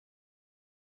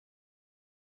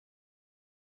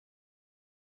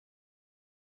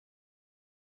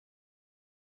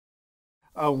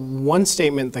One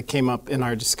statement that came up in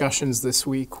our discussions this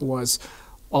week was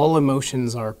all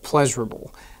emotions are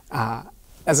pleasurable.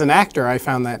 As an actor, I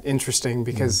found that interesting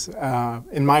because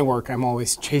in my work, I'm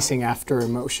always chasing after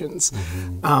emotions.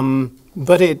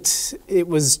 But it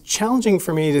was challenging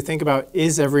for me to think about,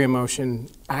 is every emotion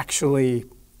actually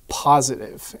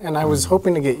positive? And I was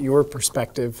hoping to get your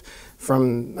perspective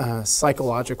from a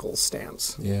psychological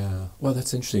stance. Yeah, well,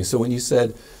 that's interesting. So when you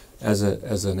said as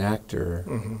an actor,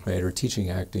 right, or teaching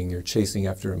acting, you're chasing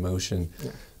after emotion.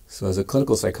 Yeah. So as a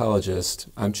clinical psychologist,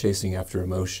 I'm chasing after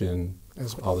emotion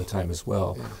all the time as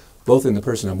well, both in the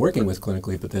person I'm working with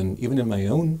clinically, but then even in my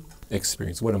own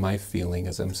experience, what am I feeling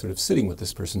as I'm sort of sitting with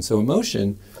this person? So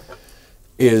emotion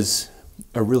is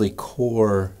a really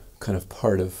core kind of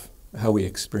part of how we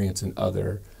experience an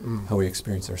other, how we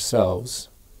experience ourselves,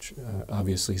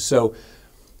 obviously. So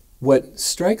what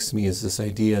strikes me is this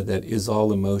idea that is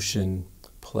all emotion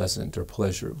pleasant or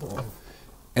pleasurable?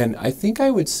 And I think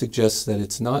I would suggest that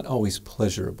it's not always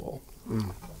pleasurable.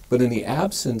 But in the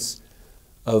absence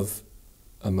of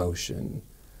emotion,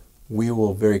 we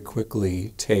will very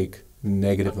quickly take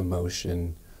negative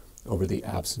emotion over the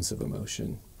absence of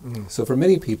emotion. So for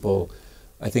many people,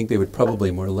 I think they would probably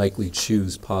more likely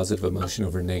choose positive emotion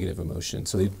over negative emotion.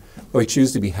 So they'd probably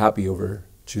choose to be happy over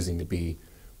choosing to be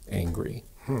angry.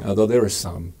 Although there are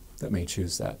some that may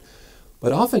choose that.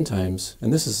 But oftentimes,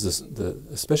 and this is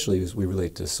especially as we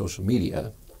relate to social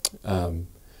media,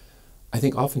 I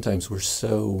think oftentimes we're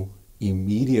so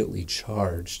immediately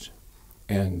charged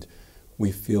and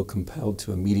we feel compelled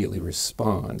to immediately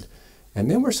respond. And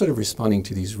then we're sort of responding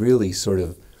to these really sort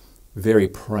of very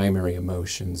primary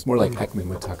emotions, more like Ekman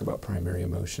would talk about primary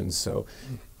emotions. So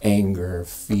anger,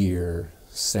 fear,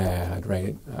 sad,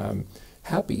 right?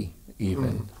 Happy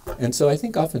even. And so I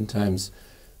think oftentimes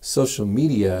social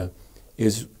media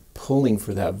is pulling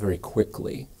for that very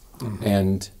quickly.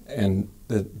 And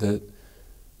the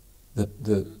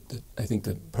I think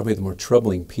that probably the more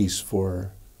troubling piece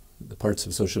for the parts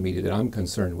of social media that I'm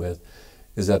concerned with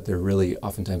is that there really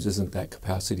oftentimes isn't that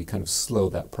capacity to kind of slow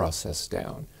that process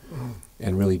down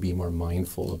and really be more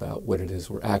mindful about what it is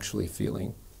we're actually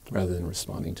feeling rather than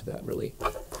responding to that really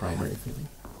primary feeling.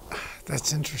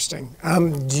 That's interesting.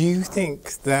 Do you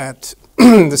think that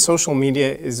the social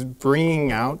media is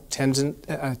bringing out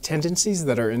tendencies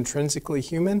that are intrinsically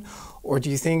human, or do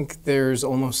you think there's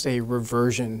almost a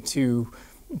reversion to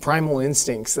primal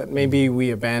instincts that maybe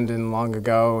we abandoned long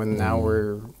ago, and now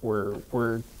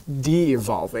we're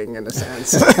de-evolving in a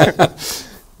sense?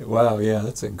 Wow, yeah,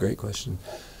 that's a great question.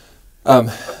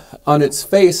 On its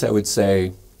face, I would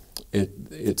say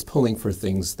it's pulling for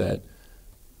things that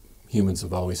humans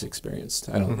have always experienced.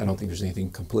 I don't think there's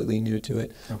anything completely new to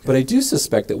it. Okay. But I do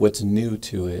suspect that what's new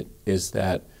to it is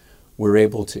that we're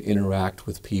able to interact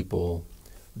with people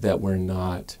that we're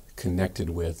not connected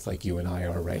with like you and I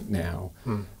are right now.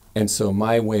 And so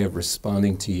my way of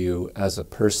responding to you as a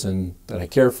person that I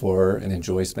care for and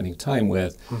enjoy spending time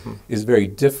with is very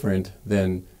different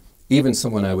than even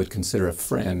someone I would consider a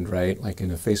friend, right? Like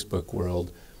in a Facebook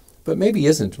world, but maybe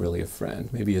isn't really a friend,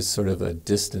 maybe is sort of a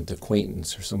distant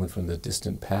acquaintance or someone from the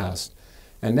distant past.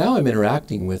 And now I'm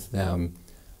interacting with them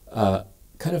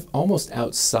kind of almost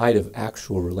outside of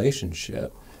actual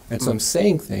relationship. And so I'm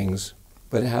saying things,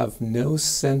 but have no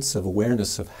sense of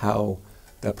awareness of how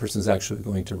that person's actually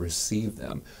going to receive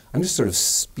them. I'm just sort of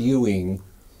spewing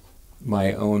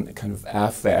my own kind of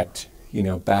affect,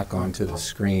 back onto the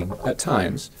screen at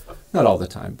times. Not all the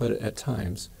time, but at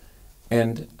times.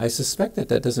 And I suspect that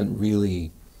doesn't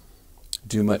really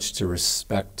do much to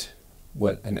respect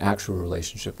what an actual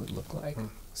relationship would look like.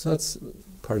 So that's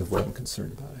part of what I'm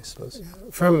concerned about, I suppose.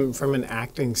 From an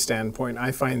acting standpoint,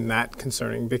 I find that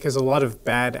concerning because a lot of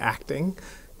bad acting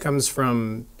comes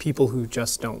from people who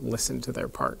just don't listen to their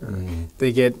partner.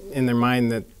 They get in their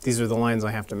mind that these are the lines I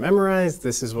have to memorize,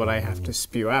 this is what I have to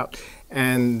spew out,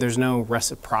 and there's no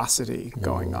reciprocity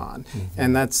going on.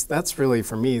 And that's really,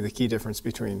 for me, the key difference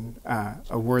between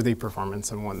a worthy performance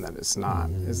and one that is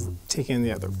not, is taking in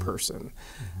the other person.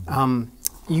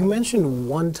 You mentioned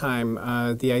one time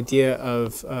the idea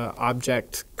of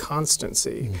object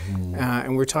constancy,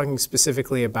 and we're talking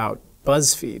specifically about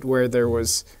BuzzFeed, where there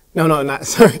was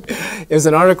sorry. It was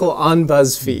an article on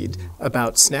BuzzFeed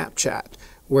about Snapchat,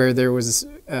 where there was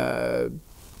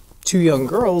 2 young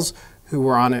girls who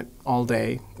were on it all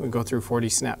day. We go through 40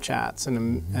 Snapchats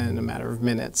in a matter of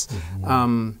minutes.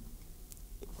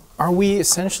 Are we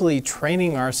essentially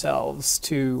training ourselves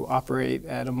to operate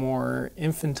at a more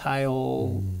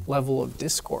infantile level of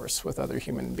discourse with other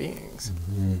human beings?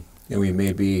 Yeah, we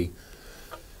may be.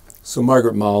 So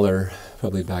Margaret Mahler,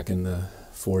 probably back in the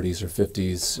 40s or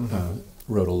 50s,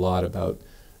 wrote a lot about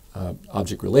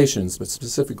object relations, but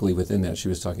specifically within that, she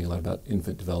was talking a lot about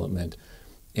infant development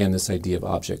and this idea of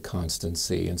object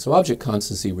constancy. And so object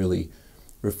constancy really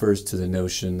refers to the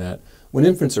notion that when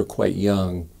infants are quite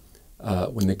young,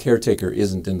 when the caretaker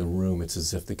isn't in the room, it's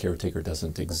as if the caretaker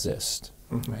doesn't exist.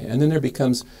 Mm-hmm. Right? And then there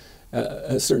becomes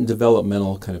a certain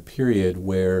developmental kind of period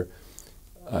where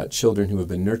children who have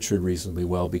been nurtured reasonably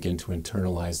well begin to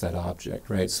internalize that object,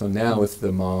 right? So now if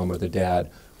the mom or the dad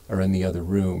are in the other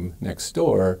room next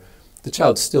door, the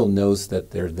child still knows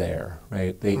that they're there,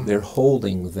 right? They're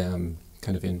holding them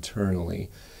kind of internally.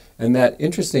 And the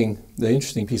interesting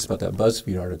piece about that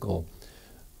BuzzFeed article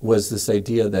was this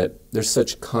idea that there's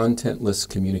such contentless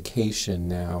communication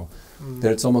now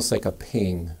that it's almost like a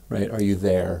ping, right? Are you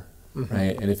there,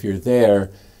 right? And if you're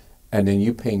there and then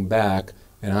you ping back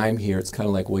and I'm here, it's kind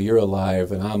of like, well, you're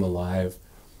alive and I'm alive,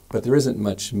 but there isn't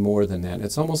much more than that.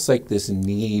 It's almost like this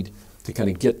need to kind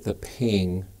of get the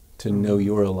ping to know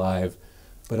you're alive,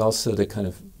 but also to kind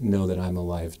of know that I'm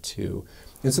alive too.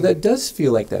 And so that does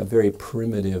feel like that very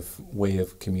primitive way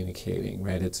of communicating,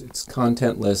 right? It's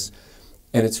contentless,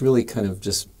 and it's really kind of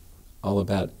just all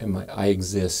about I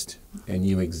exist and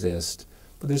you exist.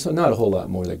 But there's not a whole lot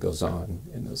more that goes on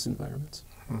in those environments.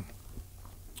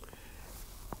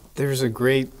 There's a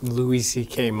great Louis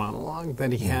C.K. monologue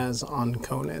that he has on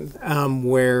Conan,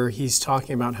 where he's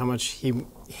talking about how much he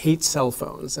hates cell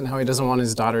phones and how he doesn't want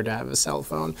his daughter to have a cell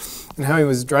phone, and how he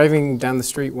was driving down the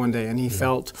street one day and he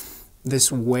felt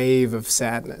this wave of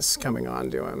sadness coming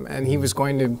onto him, and he was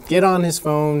going to get on his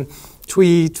phone,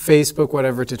 tweet, Facebook,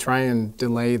 whatever, to try and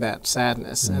delay that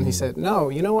sadness. And he said, no,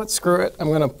 you know what, screw it. I'm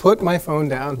going to put my phone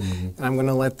down and I'm going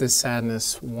to let this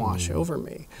sadness wash over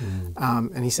me.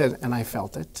 And he said, and I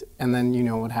felt it. And then you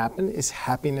know what happened is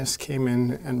happiness came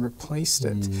in and replaced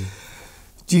it.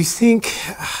 Do you think,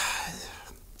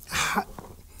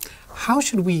 how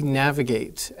should we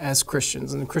navigate as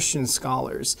Christians and Christian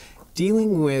scholars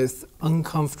dealing with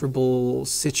uncomfortable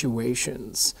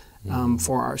situations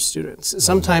for our students?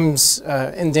 Sometimes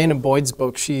in Dana Boyd's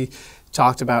book, she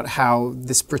talked about how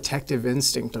this protective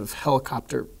instinct of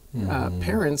helicopter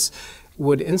parents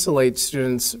would insulate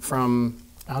students from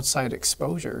outside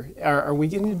exposure. Are we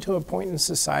getting to a point in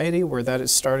society where that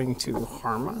is starting to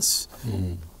harm us?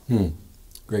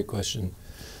 Great question.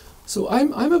 So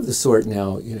I'm of the sort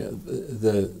now, you know,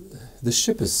 the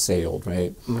ship has sailed,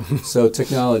 right? So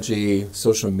technology,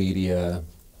 social media,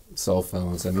 cell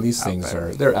phones, I mean, these things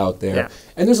they're out there. Yeah.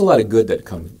 And there's a lot of good that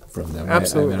come from them.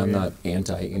 Absolutely. I mean, I'm not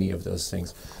anti any of those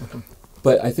things.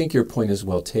 But I think your point is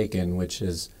well taken, which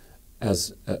is,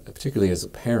 particularly as a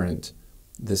parent,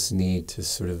 this need to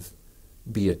sort of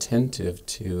be attentive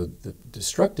to the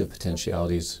destructive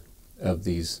potentialities of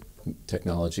these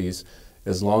technologies,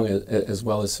 as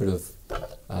well as sort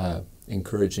of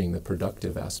encouraging the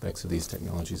productive aspects of these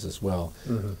technologies as well.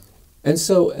 And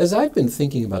so as I've been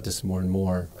thinking about this more and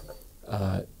more,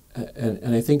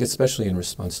 and I think especially in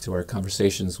response to our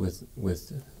conversations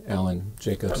with Alan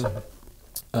Jacobs,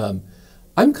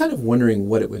 I'm kind of wondering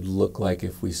what it would look like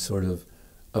if we sort of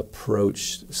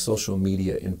approached social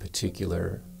media in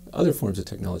particular, other forms of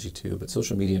technology too, but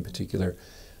social media in particular,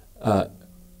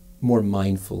 more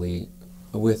mindfully,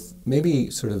 with maybe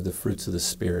sort of the fruits of the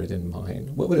Spirit in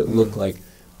mind. What would it look like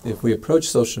if we approach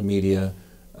social media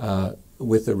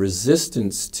with a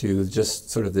resistance to just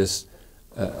sort of this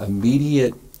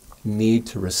immediate need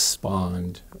to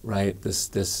respond, right?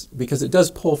 This because it does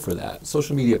pull for that.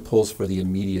 Social media pulls for the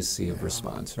immediacy of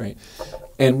response, right?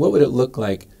 And what would it look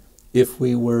like if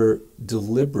we were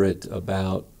deliberate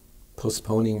about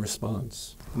postponing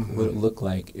response? What would it look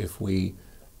like if we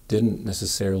didn't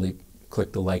necessarily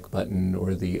click the like button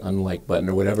or the unlike button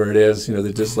or whatever it is, you know,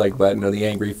 the dislike button or the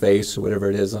angry face or whatever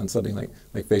it is on something like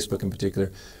Facebook in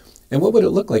particular? And what would it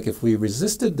look like if we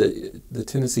resisted the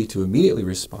tendency to immediately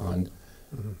respond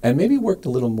and maybe worked a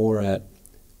little more at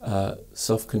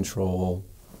self-control,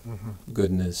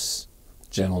 goodness,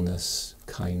 gentleness,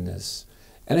 kindness?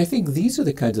 And I think these are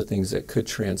the kinds of things that could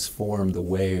transform the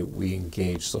way we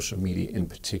engage social media in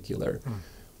particular.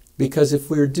 Because if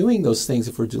we're doing those things,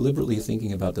 if we're deliberately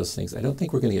thinking about those things, I don't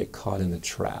think we're going to get caught in the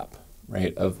trap,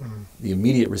 right, of the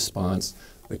immediate response,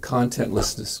 the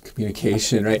contentless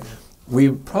communication, right? We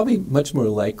probably much more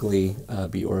likely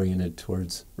be oriented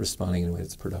towards responding in a way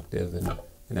that's productive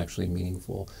and actually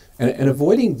meaningful, and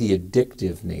avoiding the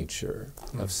addictive nature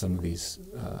of some of these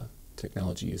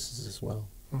technology uses as well.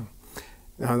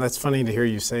 Now, that's funny to hear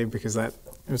you say, because that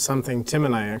was something Tim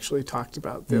and I actually talked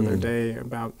about the other day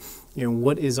about, you know,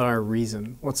 what is our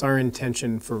reason? What's our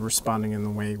intention for responding in the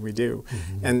way we do?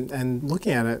 And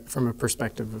looking at it from a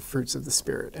perspective of fruits of the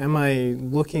Spirit. Am I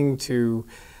looking to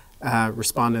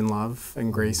respond in love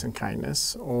and grace and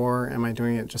kindness, or am I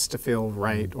doing it just to feel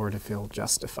right or to feel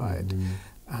justified?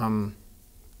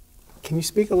 Can you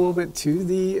speak a little bit to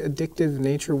the addictive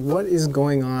nature? What is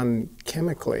going on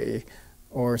chemically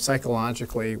or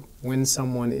psychologically when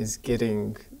someone is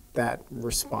getting that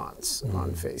response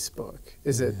on Facebook?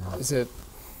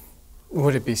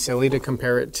 Would it be silly to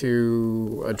compare it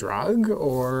to a drug,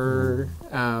 or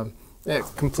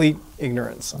complete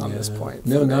ignorance on this point?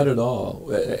 No, not at all.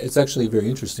 It's actually very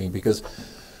interesting because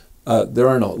there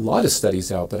aren't a lot of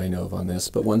studies out that I know of on this,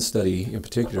 but one study in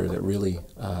particular that really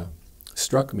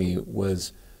struck me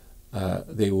was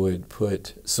they would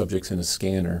put subjects in a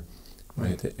scanner,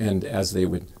 right? And as they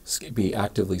would be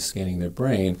actively scanning their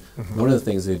brain, one of the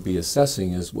things they'd be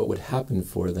assessing is what would happen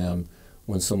for them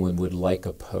when someone would like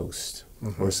a post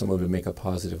or someone would make a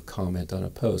positive comment on a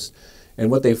post.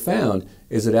 And what they found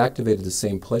is it activated the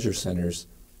same pleasure centers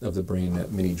of the brain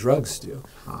that many drugs do.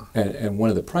 And one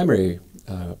of the primary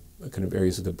kind of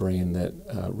areas of the brain that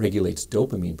regulates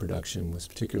dopamine production was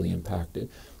particularly impacted.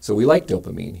 So we like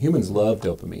dopamine. Humans love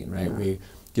dopamine, right? We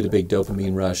get a big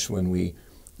dopamine rush when we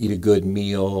eat a good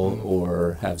meal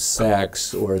or have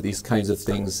sex or these kinds of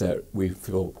things that we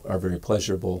feel are very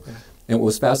pleasurable. And what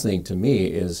was fascinating to me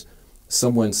is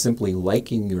someone simply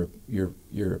liking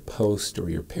your post or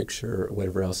your picture or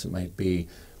whatever else it might be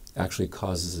actually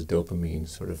causes a dopamine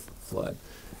sort of flood.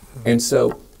 And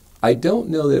so I don't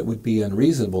know that it would be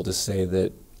unreasonable to say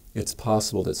that it's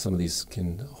possible that some of these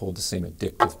can hold the same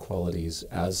addictive qualities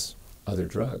as other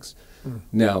drugs.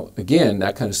 Now, again,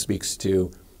 that kind of speaks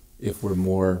to if we're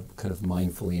more kind of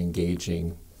mindfully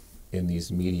engaging in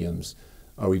these mediums,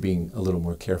 are we being a little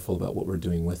more careful about what we're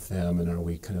doing with them, and are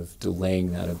we kind of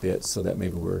delaying that a bit so that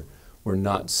maybe we're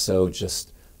not so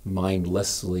just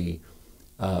mindlessly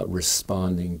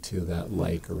responding to that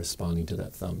like or responding to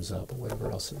that thumbs up or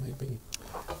whatever else it may be.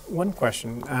 One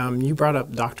question. You brought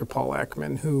up Dr. Paul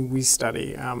Ekman, who we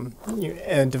study,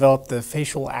 developed the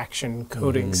facial action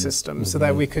coding system so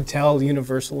that we could tell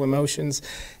universal emotions.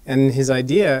 And his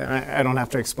idea, I don't have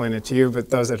to explain it to you, but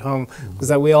those at home, was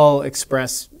that we all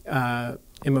express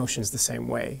emotions the same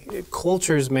way.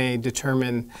 Cultures may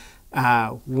determine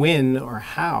when or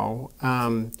how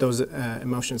those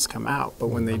emotions come out, but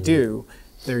when they do,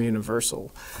 they're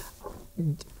universal.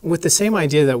 With the same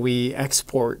idea that we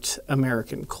export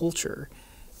American culture,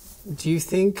 do you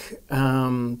think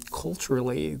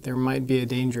culturally there might be a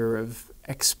danger of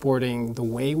exporting the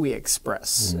way we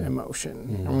express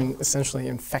emotion? I mean, essentially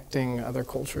infecting other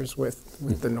cultures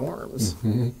with the norms.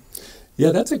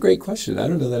 Yeah, that's a great question. I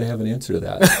don't know that I have an answer to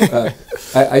that.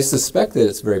 I suspect that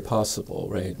it's very possible,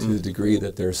 right, to the degree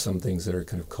that there are some things that are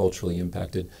kind of culturally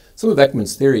impacted. Some of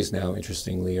Ekman's theories now,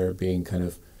 interestingly, are being kind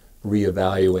of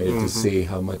reevaluated to see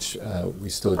how much we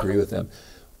still agree with them.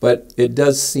 But it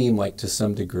does seem like to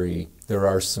some degree there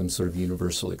are some sort of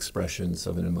universal expressions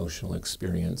of an emotional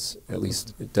experience. At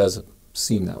least it does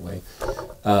seem that way.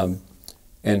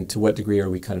 And to what degree are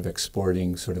we kind of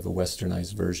exporting sort of a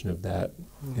westernized version of that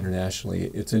internationally?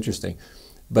 It's interesting.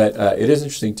 But it is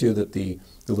interesting, too, that the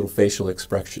little facial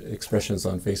expressions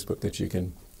on Facebook that you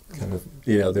can kind of,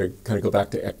 they kind of go back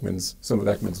to some of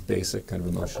Ekman's basic kind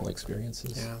of emotional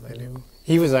experiences. Yeah, they do.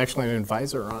 He was actually an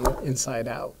advisor on Inside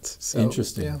Out. So,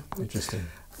 interesting. Yeah. Interesting.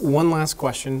 One last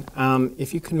question.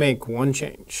 If you could make one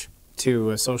change to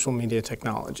a social media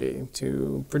technology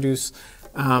to produce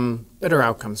better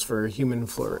outcomes for human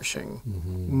flourishing,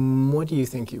 what do you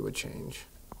think you would change?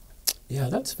 Yeah,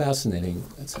 that's fascinating.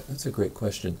 That's a great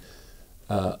question.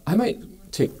 I might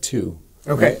take two.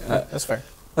 Okay, right? That's fair.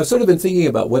 I've sort of been thinking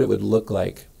about what it would look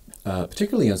like,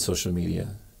 particularly on social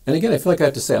media. And again, I feel like I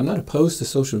have to say I'm not opposed to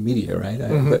social media, right?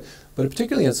 But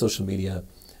particularly on social media,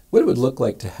 what it would look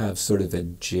like to have sort of a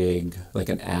jig, like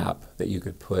an app that you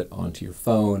could put onto your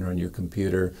phone or on your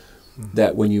computer,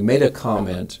 that when you made a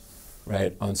comment,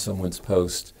 right, on someone's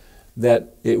post,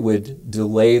 that it would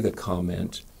delay the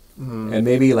comment, and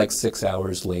maybe like 6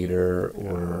 hours later,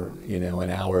 or an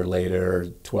hour later,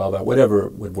 12 hours, whatever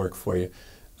would work for you.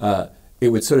 It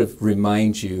would sort of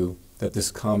remind you that this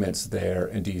comment's there,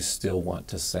 and do you still want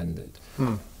to send it?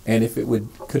 And if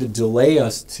could it delay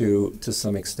us to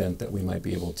some extent that we might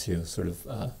be able to sort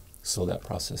of slow that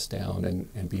process down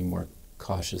and be more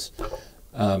cautious.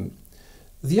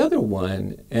 The other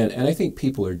one, and I think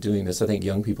people are doing this, I think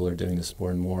young people are doing this more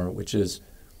and more, which is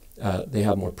they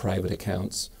have more private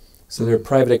accounts. So there are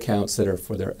private accounts that are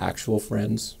for their actual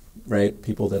friends, right?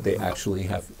 People that they actually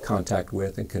have contact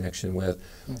with and connection with.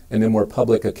 And then more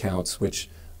public accounts, which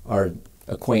are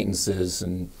acquaintances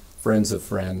and friends of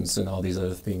friends and all these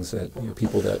other things that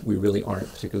people that we really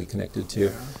aren't particularly connected to.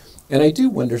 And I do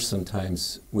wonder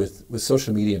sometimes with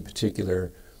social media in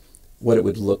particular, what it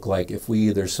would look like if we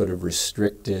either sort of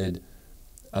restricted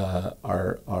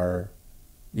our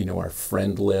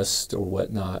friend list or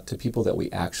whatnot to people that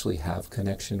we actually have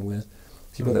connection with,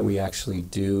 people that we actually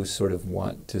do sort of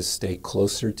want to stay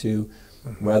closer to,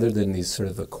 rather than these sort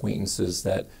of acquaintances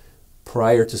that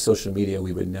prior to social media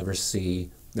we would never see,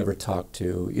 never talk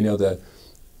to. You know,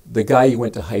 the guy you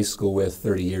went to high school with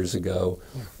 30 years ago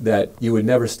that you would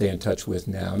never stay in touch with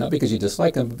now, not because you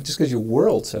dislike him, but just because your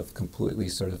worlds have completely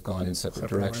sort of gone in separate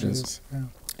directions. Yeah.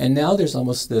 And now there's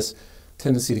almost this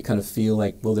tendency to kind of feel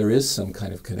like, well, there is some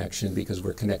kind of connection because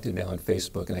we're connected now on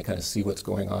Facebook and I kind of see what's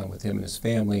going on with him and his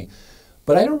family.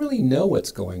 But I don't really know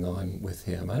what's going on with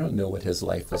him. I don't know what his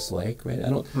life is like, right? I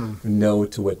don't know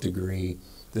to what degree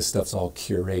this stuff's all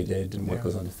curated and what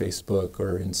goes on to Facebook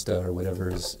or Insta or whatever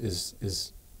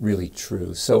is really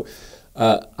true. So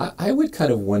I would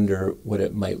kind of wonder what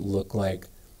it might look like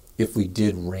if we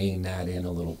did rein that in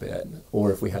a little bit,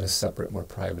 or if we had a separate, more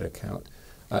private account.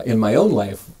 In my own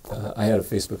life, I had a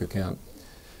Facebook account,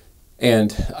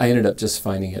 and I ended up just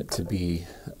finding it to be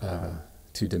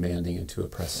too demanding and too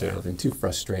oppressive and too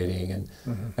frustrating. And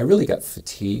I really got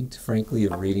fatigued, frankly,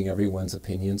 of reading everyone's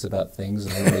opinions about things,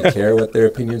 and I don't really care what their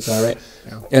opinions are, right?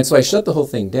 And so I shut the whole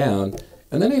thing down,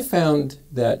 and then I found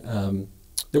that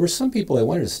there were some people I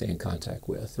wanted to stay in contact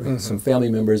with, right? Some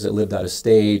family members that lived out of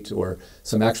state, or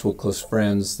some actual close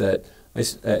friends that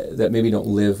that maybe don't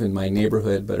live in my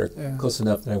neighborhood but are close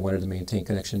enough that I wanted to maintain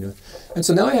connection with. And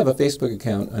so now I have a Facebook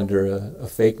account under a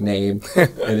fake name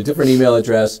and a different email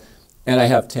address, and I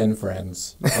have 10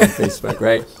 friends on Facebook,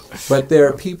 right? But there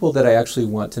are people that I actually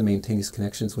want to maintain these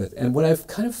connections with. And what I've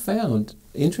kind of found,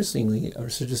 interestingly, or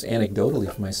so just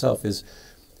anecdotally for myself, is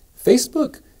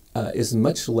Facebook is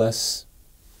much less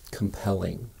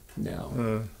compelling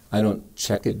now. I don't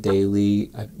check it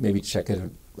daily. I maybe check it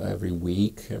every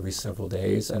week, every several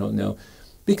days. I don't know,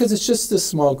 because it's just this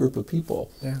small group of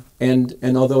people. And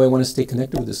although I want to stay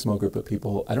connected with this small group of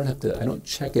people, I don't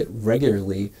check it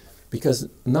regularly, because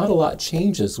not a lot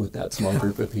changes with that small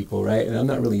group of people, right? And I'm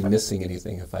not really missing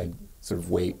anything if I sort of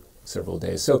wait several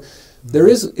days. So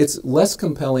it's less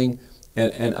compelling,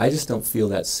 and I just don't feel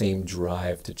that same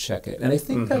drive to check it. And I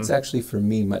think that's actually, for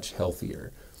me, much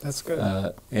healthier. That's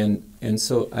good. And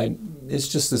so it's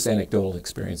just this anecdotal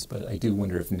experience, but I do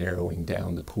wonder if narrowing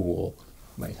down the pool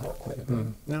might help quite a bit.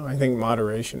 No, I think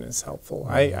moderation is helpful.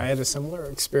 I had a similar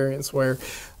experience where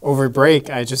over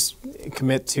break I just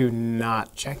commit to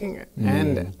not checking it,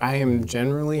 and I am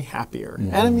generally happier.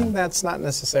 And I mean, that's not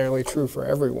necessarily true for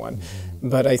everyone,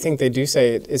 but I think they do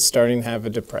say it's starting to have a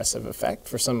depressive effect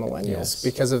for some millennials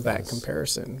because of that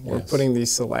comparison. We're putting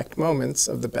these select moments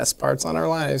of the best parts on our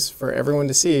lives for everyone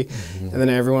to see, and then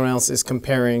everyone else is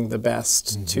comparing the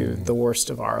best to the worst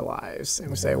of our lives.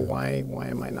 And we say, why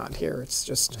am I not here? It's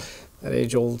just that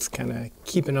age-old kind of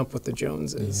keeping up with the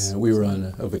Joneses. Yeah, we were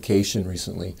on a vacation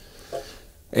recently,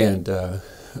 and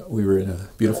we were in a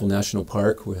beautiful national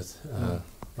park with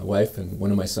my wife and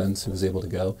one of my sons who was able to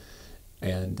go,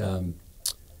 and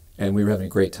we were having a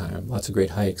great time, lots of great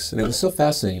hikes. And it was so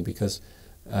fascinating because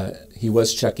he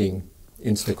was checking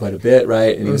Insta quite a bit,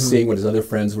 right? And he was seeing what his other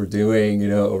friends were doing,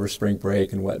 over spring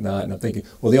break and whatnot. And I'm thinking,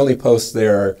 well, the only posts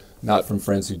there are not from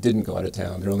friends who didn't go out of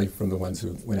town. They're only from the ones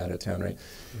who went out of town, right?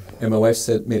 And my wife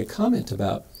made a comment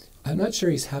about, I'm not sure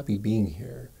he's happy being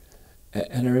here.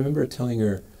 And I remember telling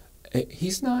her,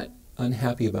 he's not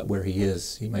unhappy about where he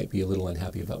is. He might be a little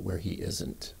unhappy about where he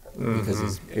isn't, because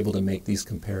he's able to make these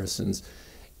comparisons.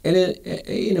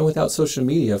 And without social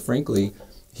media, frankly,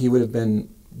 he would have been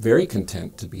very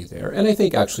content to be there, and I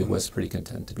think actually was pretty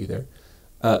content to be there.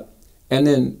 And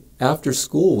then after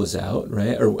school was out,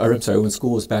 right, or I'm sorry, when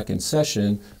school was back in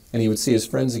session, and he would see his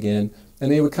friends again,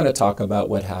 and they would kind of talk about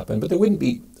what happened, but there wouldn't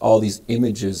be all these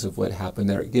images of what happened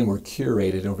there. Again, were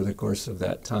curated over the course of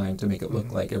that time to make it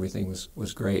look like everything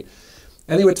was great.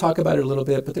 And they would talk about it a little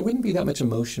bit, but there wouldn't be that much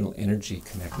emotional energy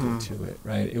connected to it,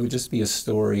 right? It would just be a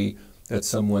story that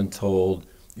someone told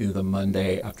the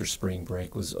Monday after spring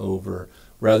break was over,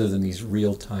 rather than these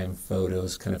real-time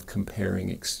photos kind of comparing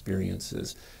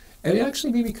experiences. And it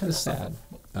actually made me kind of sad,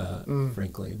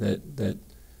 frankly, that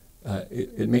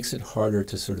it makes it harder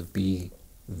to sort of be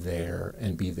there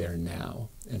and be there now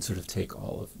and sort of take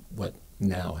all of what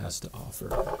now has to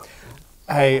offer.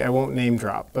 I won't name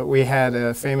drop, but we had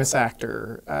a famous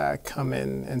actor come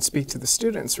in and speak to the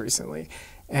students recently.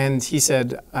 And he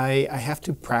said, I have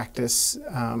to practice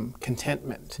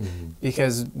contentment,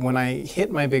 because when I hit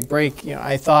my big break,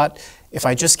 I thought if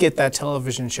I just get that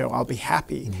television show, I'll be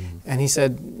happy. And he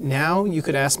said, now you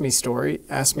could ask me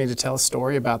to tell a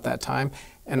story about that time,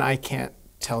 and I can't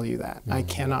tell you that. I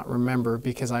cannot remember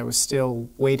because I was still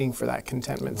waiting for that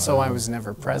contentment, so I was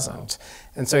never present.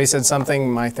 And so he said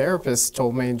something my therapist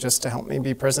told me just to help me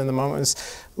be present in the moment is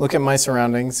look at my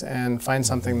surroundings and find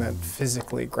something that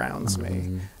physically grounds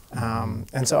me.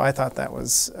 And so I thought that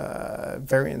was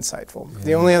very insightful.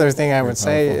 The only other thing I would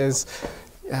say is,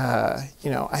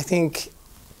 I think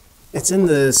it's in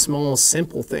the small,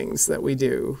 simple things that we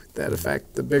do that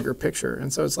affect the bigger picture.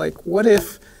 And so it's like, what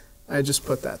if I just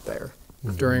put that there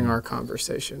during our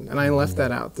conversation? And I left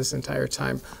that out this entire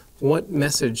time. What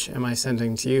message am I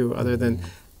sending to you other than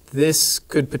this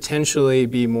could potentially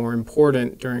be more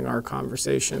important during our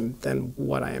conversation than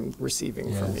what I am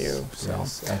receiving from you? So,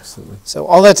 yes, absolutely. So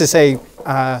all that to say,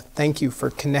 thank you for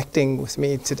connecting with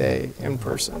me today in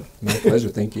person. My pleasure.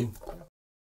 Thank you.